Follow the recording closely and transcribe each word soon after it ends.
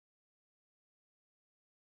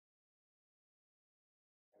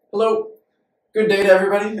Hello. Good day to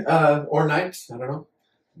everybody, or night, I don't know.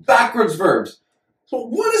 Backwards verbs. So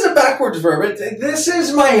what is a backwards verb? This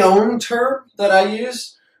is my own term that I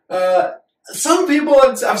use. Some people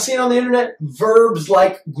I've seen on the internet, verbs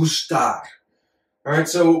like gustar. All right,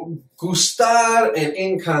 so gustar and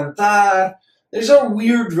encantar, these are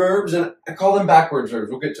weird verbs, and I call them backwards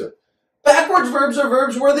verbs. We'll get to it. Backwards verbs are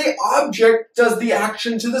verbs where the object does the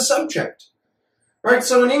action to the subject. Right,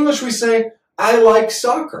 so in English we say, I like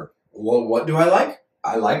soccer. Well, what do I like?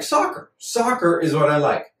 I like soccer. Soccer is what I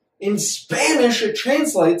like. In Spanish, it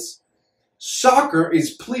translates, soccer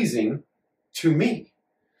is pleasing to me.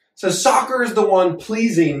 So soccer is the one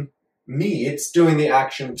pleasing me. It's doing the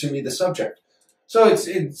action to me, the subject. So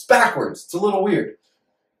it's backwards. It's a little weird.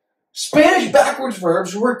 Spanish backwards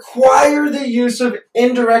verbs require the use of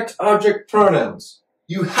indirect object pronouns.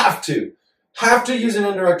 You have to use an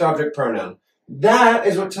indirect object pronoun. That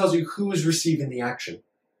is what tells you who is receiving the action.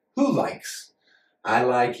 Who likes? I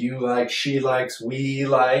like, you like, she likes, we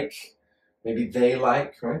like, maybe they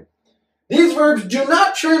like, right? These verbs do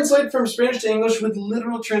not translate from Spanish to English with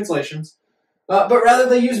literal translations, but rather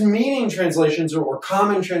they use meaning translations or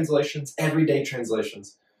common translations, everyday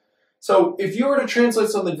translations. So if you were to translate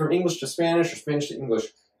something from English to Spanish or Spanish to English,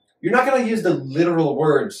 you're not going to use the literal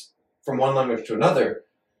words from one language to another.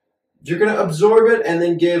 You're going to absorb it and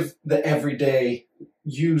then give the everyday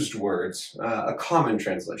used words a common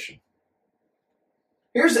translation.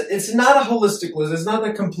 It's not a holistic list, it's not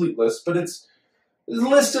a complete list, but it's a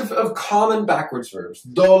list of common backwards verbs.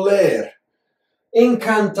 Doler,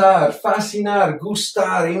 encantar, fascinar,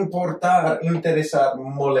 gustar, importar, interesar,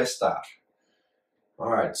 molestar. All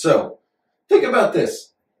right, so think about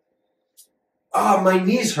this. My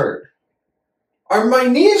knees hurt. Are my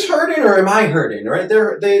knees hurting or am I hurting? Right?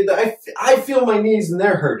 I feel my knees and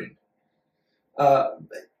they're hurting.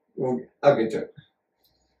 Well, I'll get to it.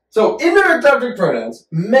 So indirect object pronouns.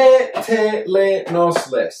 Me, te, le,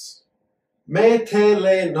 nos, les. Me, te,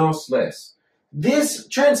 le, nos, les. This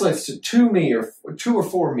translates to me or to or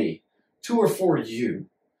for me, to or for you.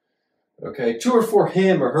 Okay, to or for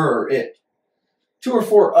him or her or it. To or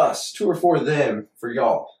for us, to or for them, for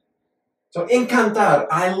y'all. So encantar,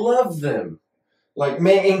 I love them. Like,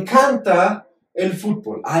 me encanta el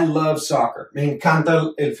fútbol. I love soccer. Me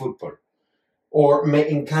encanta el fútbol. Or me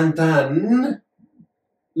encantan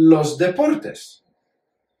los deportes.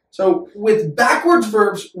 So with backwards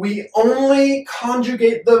verbs, we only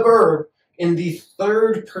conjugate the verb in the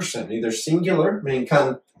third person, either singular, me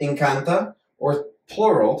encanta, or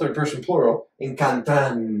plural, third person plural,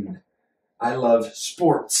 encantan. I love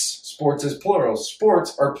sports. Sports is plural.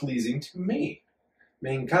 Sports are pleasing to me.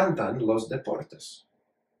 Me encantan los deportes.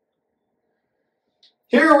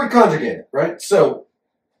 Here we conjugate it, right? So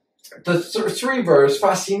the three verbs,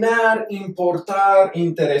 fascinar, importar,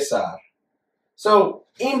 interesar. So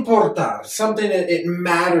importar, something that it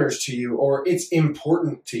matters to you or it's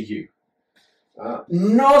important to you.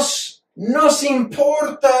 Nos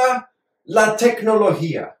importa la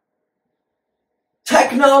tecnología.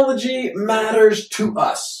 Technology matters to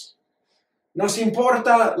us. Nos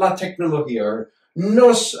importa la tecnología.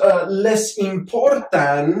 Les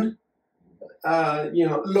importan,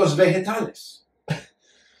 los vegetales.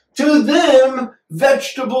 To them,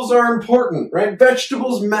 vegetables are important, right?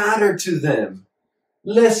 Vegetables matter to them.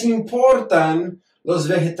 Les importan los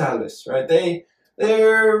vegetales, right?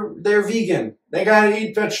 They're vegan. They gotta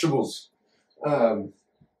eat vegetables.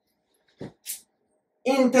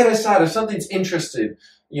 Interesar, if something's interested,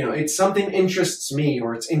 it's something interests me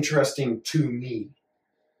or it's interesting to me.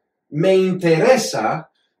 Me interesa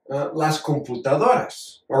las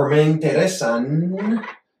computadoras, or me interesan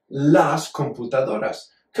las computadoras.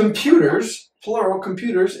 Computers, plural,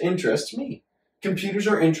 computers interest me. Computers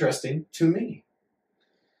are interesting to me.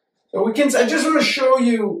 So I just want to show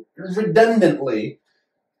you redundantly,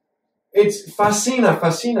 it's fascina,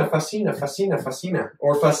 fascina, fascina, fascina, fascina,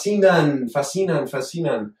 or fascinan, fascinan,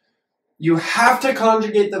 fascinan. You have to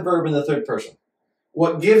conjugate the verb in the third person.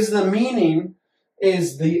 What gives the meaning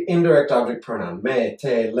is the indirect object pronoun. Me,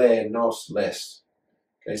 te, le, nos, les.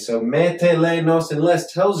 Okay, so me, te, le, nos, and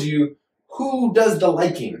les tells you who does the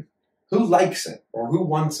liking, who likes it, or who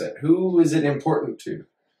wants it, who is it important to.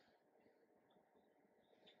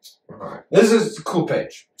 All right, this is a cool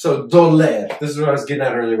page. So doler, this is what I was getting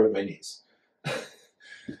at earlier with my knees.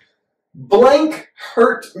 Blank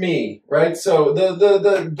hurt me, right? So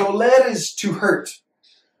the doler is to hurt.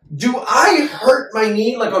 Do I hurt my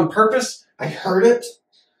knee like on purpose? I hurt it?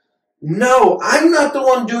 No, I'm not the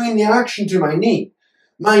one doing the action to my knee.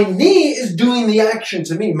 My knee is doing the action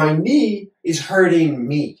to me. My knee is hurting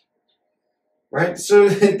me. right? So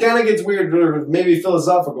it kind of gets weird, or maybe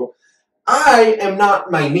philosophical. I am not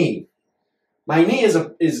my knee. My knee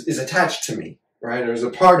is attached to me, right? Or is a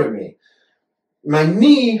part of me. My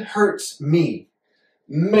knee hurts me.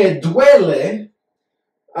 Me duele,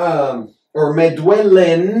 or me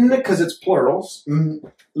duelen, because it's plurals,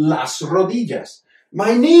 las rodillas.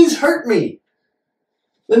 My knees hurt me.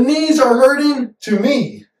 The knees are hurting to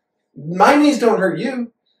me. My knees don't hurt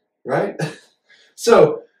you, right?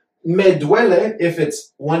 So, me duele if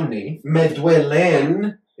it's one knee. Me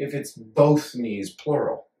duelen if it's both knees,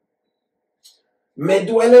 plural. Me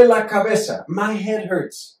duele la cabeza. My head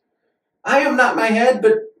hurts. I am not my head,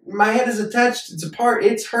 but my head is attached. It's a part.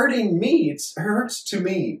 It's hurting me. It hurts to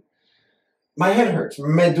me. My head hurts.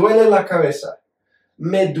 Me duele la cabeza.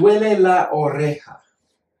 Me duele la oreja.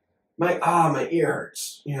 My ear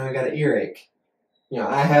hurts. You know, I got an earache. You know,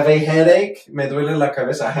 I have a headache. Me duele la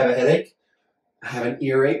cabeza. I have a headache. I have an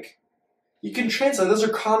earache. You can translate. Those are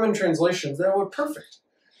common translations. That were perfect.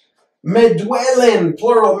 Me duelen,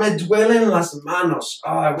 plural. Me duelen las manos.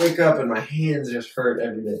 Oh, I wake up and my hands just hurt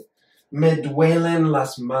every day. Me duelen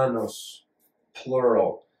las manos,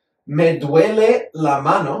 plural. Me duele la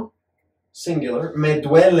mano, singular. Me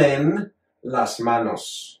duelen las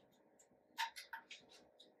manos.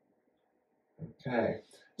 Okay.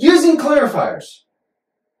 Using clarifiers.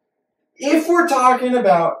 If we're talking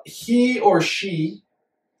about he or she,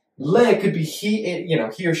 le could be he, you know,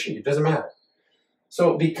 he or she. It doesn't matter.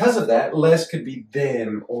 So because of that, les could be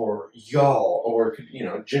them or y'all or, you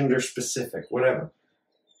know, gender specific, whatever.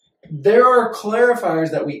 There are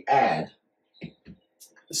clarifiers that we add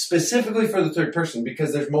specifically for the third person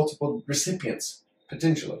because there's multiple recipients,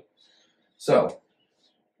 potentially. So,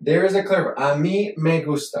 there is a clarifier. A mí me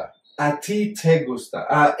gusta. A ti te gusta.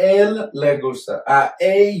 A él le gusta. A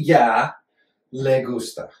ella le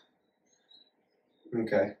gusta.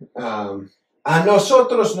 Okay. A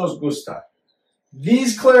nosotros nos gusta.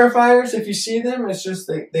 These clarifiers, if you see them, it's just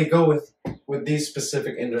they go with these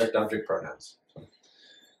specific indirect object pronouns.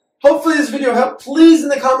 Hopefully this video helped. Please in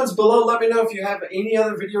the comments below let me know if you have any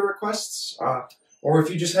other video requests or if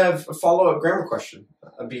you just have a follow-up grammar question.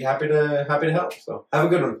 I'd be happy to help. So have a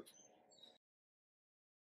good one.